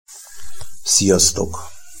Sziasztok!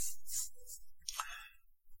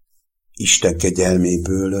 Isten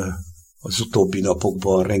kegyelméből az utóbbi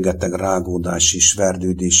napokban rengeteg rágódás és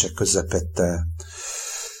verdődések közepette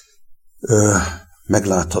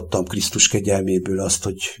megláthattam Krisztus kegyelméből azt,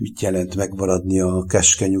 hogy mit jelent megmaradni a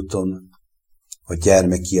keskeny úton, a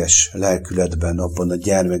gyermekies lelkületben, abban a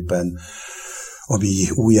gyermekben, ami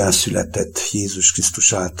újjászületett Jézus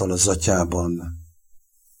Krisztus által az atyában,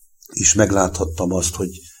 és megláthattam azt, hogy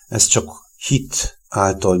ez csak hit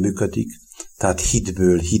által működik, tehát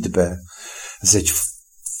hitből hitbe. Ez egy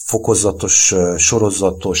fokozatos,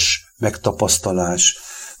 sorozatos megtapasztalás,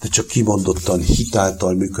 de csak kimondottan hit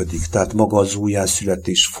által működik. Tehát maga az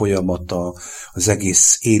újjászületés folyamata az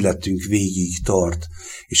egész életünk végig tart,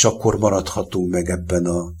 és akkor maradhatunk meg ebben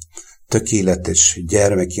a tökéletes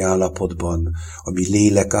gyermeki állapotban, ami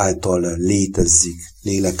lélek által létezik,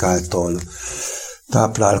 lélek által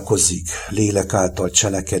táplálkozik, lélek által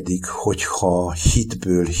cselekedik, hogyha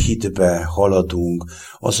hitből hitbe haladunk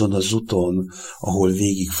azon az úton, ahol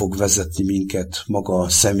végig fog vezetni minket maga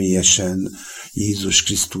személyesen Jézus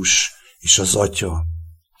Krisztus és az Atya.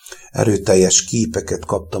 Erőteljes képeket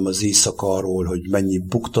kaptam az éjszaka arról, hogy mennyi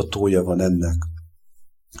buktatója van ennek,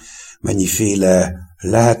 mennyiféle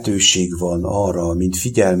lehetőség van arra, mint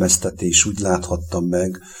figyelmeztetés, úgy láthattam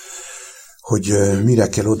meg, hogy mire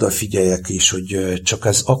kell odafigyeljek, és hogy csak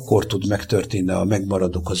ez akkor tud megtörténni, ha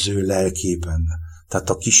megmaradok az ő lelkében. Tehát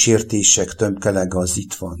a kísértések tömkelege az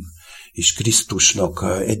itt van. És Krisztusnak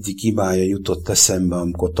egyik imája jutott eszembe,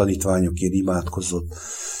 amikor tanítványokért imádkozott.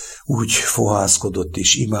 Úgy fohászkodott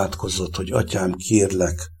és imádkozott, hogy Atyám,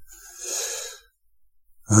 kérlek,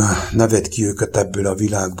 ne vedd ki őket ebből a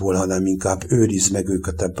világból, hanem inkább őrizd meg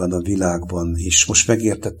őket ebben a világban. És most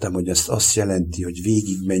megértettem, hogy ezt azt jelenti, hogy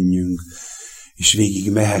végigmenjünk, és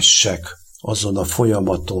végig mehessek azon a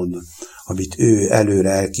folyamaton, amit ő előre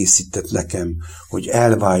elkészített nekem, hogy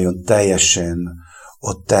elváljon teljesen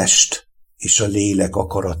a test és a lélek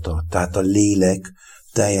akarata. Tehát a lélek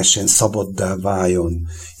teljesen szabaddá váljon,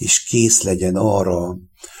 és kész legyen arra,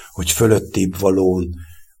 hogy fölöttébb való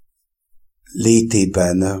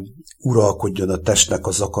létében uralkodjon a testnek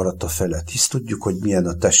az akarata felett. Hisz tudjuk, hogy milyen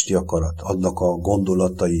a testi akarat, annak a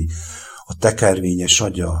gondolatai, a tekervényes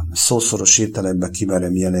agya. Szószoros értelemben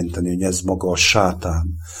kimerem jelenteni, hogy ez maga a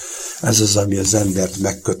sátán. Ez az, ami az embert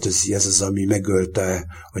megkötözi, ez az, ami megölte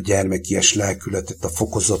a gyermekies lelkületet a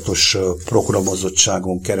fokozatos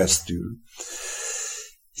programozottságon keresztül.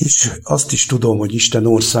 És azt is tudom, hogy Isten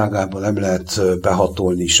országában nem lehet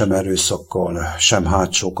behatolni sem erőszakkal, sem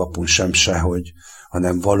hátsó kapun, sem sehogy,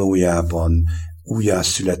 hanem valójában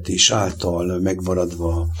újjászületés által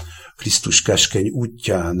megmaradva Krisztus keskeny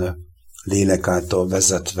útján, lélek által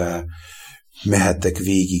vezetve mehetek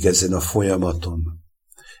végig ezen a folyamaton.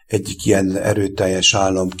 Egyik ilyen erőteljes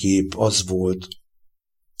államkép az volt,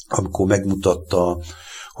 amikor megmutatta,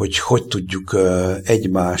 hogy tudjuk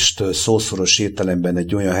egymást szószoros értelemben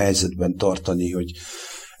egy olyan helyzetben tartani, hogy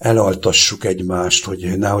elaltassuk egymást,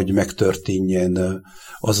 hogy nehogy megtörténjen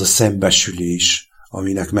az a szembesülés,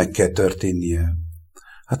 aminek meg kell történnie.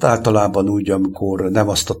 Hát általában úgy, amikor nem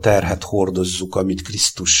azt a terhet hordozzuk, amit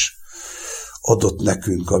Krisztus adott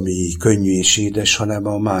nekünk, ami könnyű és édes, hanem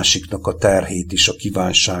a másiknak a terhét és a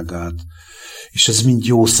kívánságát. És ez mind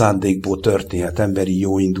jó szándékból történhet, emberi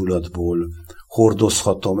jó indulatból.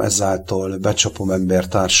 Hordozhatom, ezáltal becsapom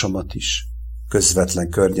embertársamat is, közvetlen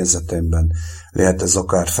környezetemben. Lehet ez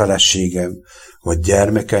akár feleségem, vagy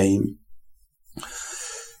gyermekeim.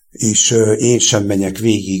 És én sem menjek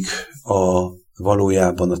végig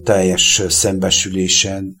valójában a teljes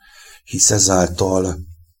szembesülésen, hisz ezáltal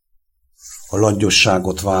a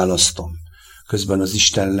langyosságot választom. Közben az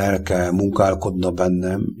Isten lelke munkálkodna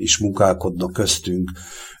bennem, és munkálkodna köztünk,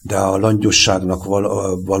 de a langyosságnak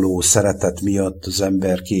való szeretet miatt az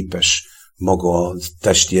ember képes maga a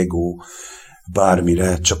testi ego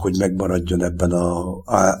bármire, csak hogy megmaradjon ebben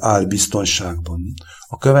az álbiztonságban.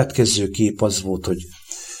 A következő kép az volt, hogy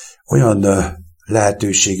olyan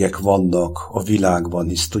lehetőségek vannak a világban,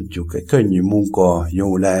 hisz tudjuk, egy könnyű munka,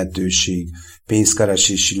 jó lehetőség,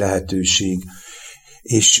 pénzkeresési lehetőség,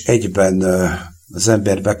 és egyben az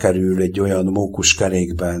ember bekerül egy olyan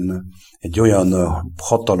mókuskerékben, egy olyan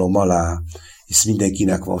hatalom alá, hisz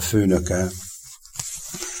mindenkinek van főnöke,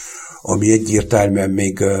 ami egyértelműen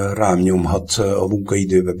még rám nyomhat a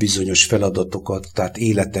munkaidőbe bizonyos feladatokat, tehát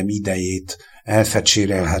életem idejét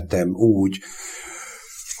elfecsérelhetem úgy,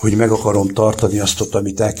 hogy meg akarom tartani azt,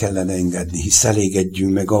 amit el kellene engedni, hisz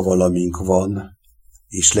elégedjünk meg avval, amink van,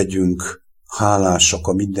 és legyünk hálásak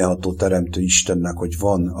a mindenható teremtő Istennek, hogy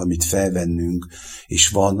van, amit felvennünk, és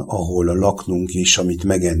van, ahol laknunk, és amit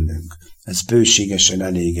megennünk. Ez bőségesen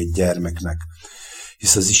elég egy gyermeknek.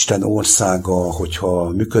 Hisz az Isten országa, hogyha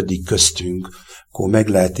működik köztünk, akkor meg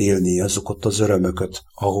lehet élni azokat az örömöket,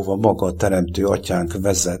 ahova maga a teremtő atyánk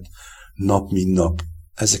vezet, nap mint nap.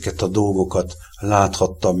 Ezeket a dolgokat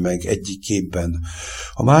láthattam meg egyik képben.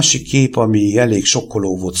 A másik kép, ami elég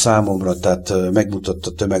sokkoló volt számomra, tehát megmutatta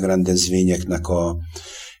a tömegrendezvényeknek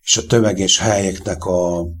és a tömeges helyeknek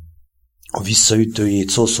a visszaütőjét,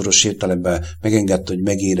 szószoros értelemben megengedte, hogy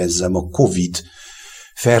megérezzem a Covid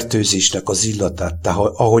fertőzésnek az illatát, tehát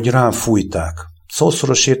ahogy rám fújták.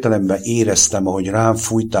 Szószoros értelemben éreztem, ahogy rám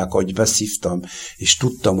fújták, ahogy beszívtam, és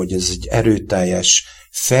tudtam, hogy ez egy erőteljes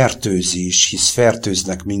fertőzés, hisz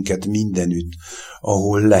fertőznek minket mindenütt,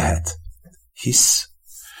 ahol lehet. Hisz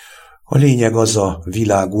a lényeg az a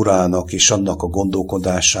világ urának és annak a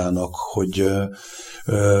gondolkodásának, hogy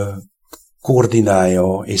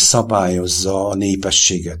koordinálja és szabályozza a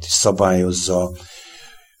népességet, és szabályozza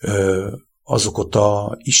azokat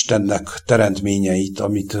a Istennek teremtményeit,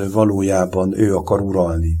 amit valójában ő akar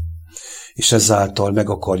uralni. És ezáltal meg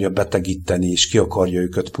akarja betegíteni, és ki akarja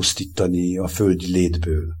őket pusztítani a földi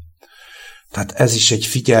létből. Tehát ez is egy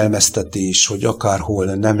figyelmeztetés, hogy akárhol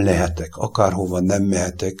nem lehetek, akárhova nem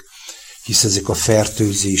mehetek, hisz ezek a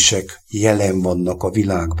fertőzések jelen vannak a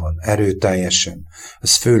világban, erőteljesen.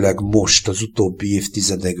 Ez főleg most, az utóbbi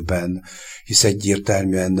évtizedekben, hisz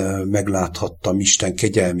egyértelműen megláthattam Isten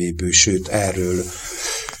kegyelméből, sőt erről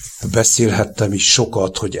beszélhettem is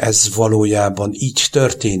sokat, hogy ez valójában így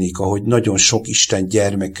történik, ahogy nagyon sok Isten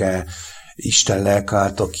gyermeke, Isten lelke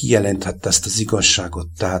által kijelenthette ezt az igazságot,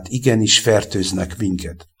 tehát igenis fertőznek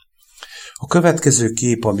minket. A következő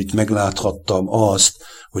kép, amit megláthattam, azt,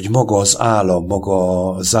 hogy maga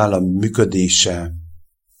az állam működése,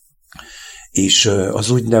 és az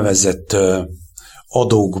úgynevezett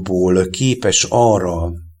adókból képes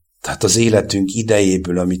arra, tehát az életünk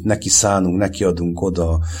idejéből, amit neki szánunk, neki adunk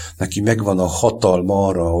oda, neki megvan a hatalma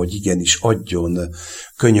arra, hogy igenis adjon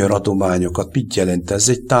könyöradományokat. Mit jelent ez?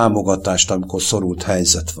 Egy támogatást, amikor szorult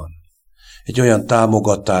helyzet van. Egy olyan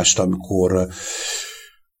támogatást, amikor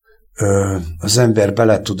az ember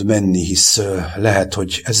bele tud menni, hisz lehet,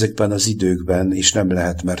 hogy ezekben az időkben, és nem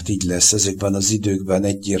lehet, mert így lesz, ezekben az időkben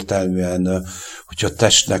egyértelműen, hogyha a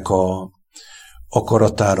testnek a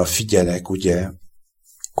akaratára figyelek, ugye,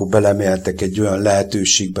 akkor belemeltek egy olyan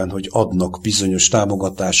lehetőségben, hogy adnak bizonyos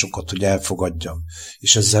támogatásokat, hogy elfogadjam.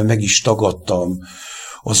 És ezzel meg is tagadtam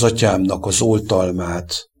az atyámnak az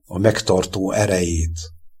oltalmát, a megtartó erejét.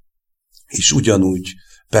 És ugyanúgy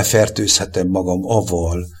befertőzhetem magam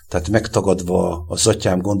avval, tehát megtagadva az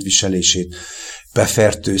atyám gondviselését,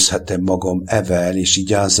 befertőzhetem magam evel, és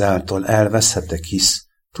így által elveszhetek, hisz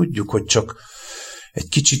tudjuk, hogy csak egy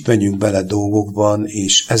kicsit menjünk bele dolgokban,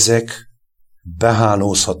 és ezek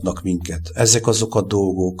behálózhatnak minket. Ezek azok a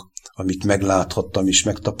dolgok, amit megláthattam és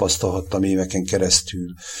megtapasztalhattam éveken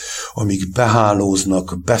keresztül, amik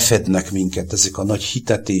behálóznak, befednek minket, ezek a nagy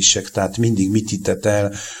hitetések, tehát mindig mit hitet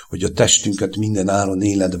el, hogy a testünket minden áron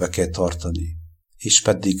életbe kell tartani. És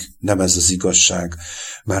pedig nem ez az igazság,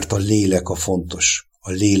 mert a lélek a fontos.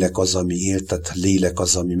 A lélek az, ami éltet, lélek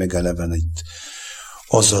az, ami megelevenít.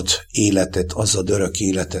 Az ad életet, az ad örök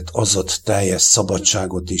életet, az ad teljes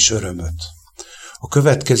szabadságot és örömöt. A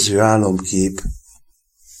következő álomkép,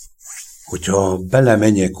 hogyha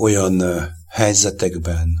belemenjek olyan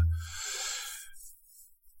helyzetekben,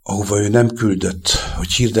 ahova ő nem küldött,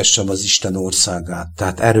 hogy hirdessem az Isten országát,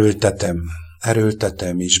 tehát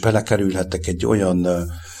erőltetem, és belekerülhetek egy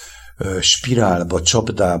olyan spirálba,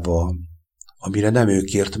 csapdába, amire nem ő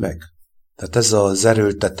kért meg. Tehát ez az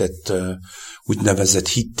erőltetett úgynevezett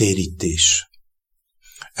hittérítés.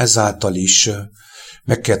 Ezáltal is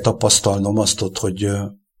meg kell tapasztalnom azt, hogy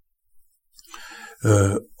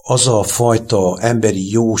az a fajta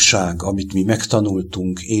emberi jóság, amit mi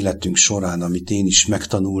megtanultunk életünk során, amit én is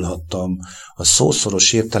megtanulhattam, a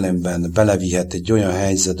szószoros értelemben belevihet egy olyan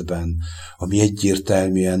helyzetben, ami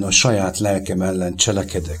egyértelműen a saját lelkem ellen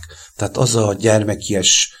cselekedek. Tehát az a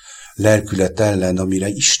gyermekies lelkület ellen, amire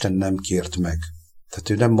Isten nem kért meg. Tehát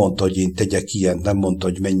ő nem mondta, hogy én tegyek ilyen, nem mondta,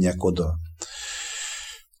 hogy menjek oda.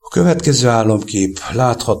 A következő álomkép,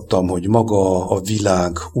 láthattam, hogy maga a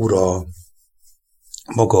világ ura,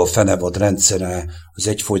 maga a fenevad rendszere, az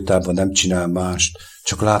egyfolytában nem csinál mást,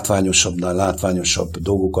 csak látványosabbnál látványosabb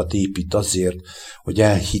dolgokat épít azért, hogy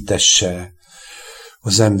elhitesse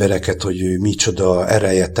az embereket, hogy ő micsoda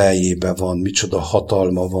ereje teljében van, micsoda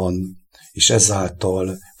hatalma van, és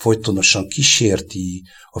ezáltal folytonosan kísérti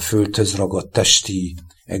a földhöz ragadt testi,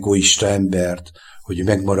 egoista embert, hogy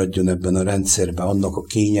megmaradjon ebben a rendszerben, annak a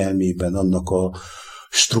kényelmében, annak a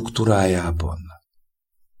struktúrájában.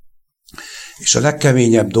 És a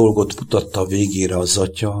legkeményebb dolgot mutatta a végére az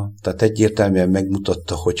atya, tehát egyértelműen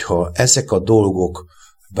megmutatta, hogy ha ezek a dolgok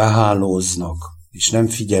behálóznak, és nem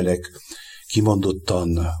figyelek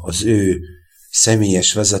kimondottan az ő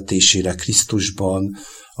személyes vezetésére Krisztusban,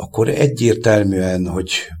 akkor egyértelműen,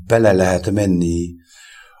 hogy bele lehet menni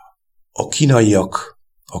a kínaiak,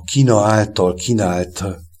 a Kína által kínált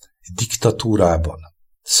diktatúrában,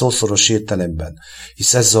 szószoros értelemben,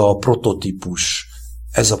 hisz ez a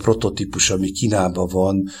prototípus, ami Kínában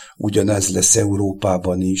van, ugyanez lesz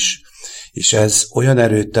Európában is, és ez olyan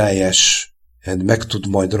erőteljes, meg tud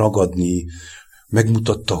majd ragadni,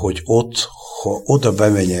 megmutatta, hogy ott, ha oda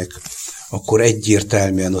bemegyek, akkor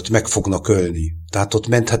egyértelműen ott meg fognak ölni. Tehát ott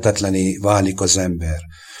menthetetlené válik az ember.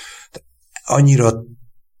 Annyira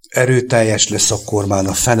erőteljes lesz akkor már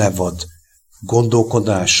a fenevad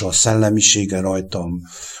gondolkodása, a szellemisége rajtam,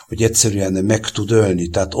 hogy egyszerűen meg tud ölni,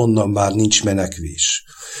 tehát onnan már nincs menekvés.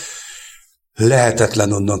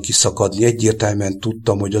 Lehetetlen onnan kiszakadni, egyértelműen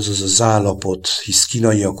tudtam, hogy az az állapot, hisz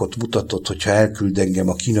kínaiakot mutatott, hogyha elküld engem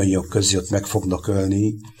a kínaiak közé, ott meg fognak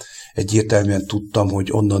ölni. Egyértelműen tudtam,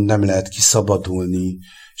 hogy onnan nem lehet kiszabadulni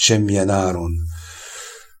semmilyen áron.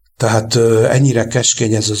 Tehát ennyire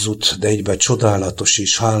keskeny ez az út, de egyben csodálatos,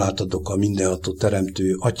 és hálát adok a mindenható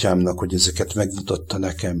teremtő atyámnak, hogy ezeket megmutatta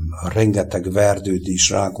nekem. A rengeteg verdődés,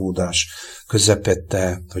 rágódás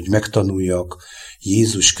közepette, hogy megtanuljak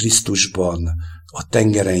Jézus Krisztusban a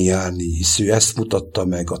tengeren járni, hisz ő ezt mutatta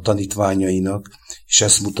meg a tanítványainak, és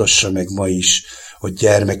ezt mutassa meg ma is a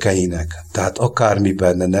gyermekeinek. Tehát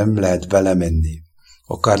akármiben nem lehet belemenni,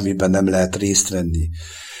 akármiben nem lehet részt venni.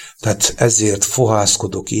 Tehát ezért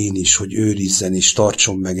fohászkodok én is, hogy őrizzen és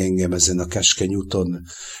tartson meg engem ezen a keskeny úton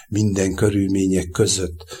minden körülmények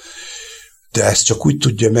között. De ezt csak úgy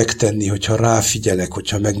tudja megtenni, hogyha ráfigyelek,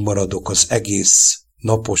 hogyha megmaradok az egész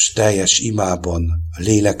napos, teljes imában, a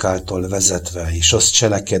lélek által vezetve, és azt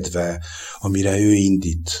cselekedve, amire ő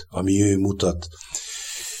indít, ami ő mutat.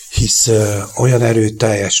 Hisz olyan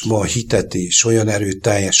erőteljes ma a hitetés, olyan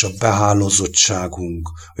erőteljes a behálózottságunk,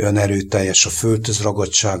 olyan erőteljes a földhöz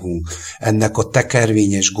ragadtságunk, ennek a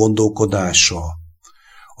tekervényes gondolkodása,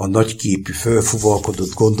 a nagyképű,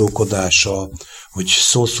 fölfuvalkodott gondolkodása, hogy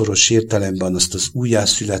szószoros értelemben azt az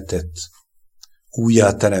újjászületett,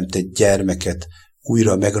 újjáteremtett gyermeket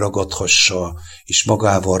újra megragadhassa, és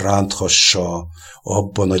magával ránthassa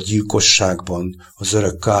abban a gyilkosságban, az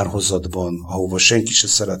örök kárhozatban, ahova senki se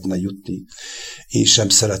szeretne jutni, én sem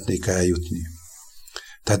szeretnék eljutni.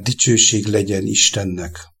 Tehát dicsőség legyen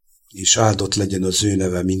Istennek, és áldott legyen az ő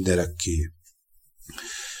neve mindörökké.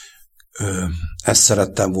 Ezt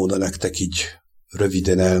szerettem volna nektek így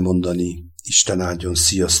röviden elmondani. Isten áldjon,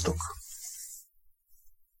 sziasztok!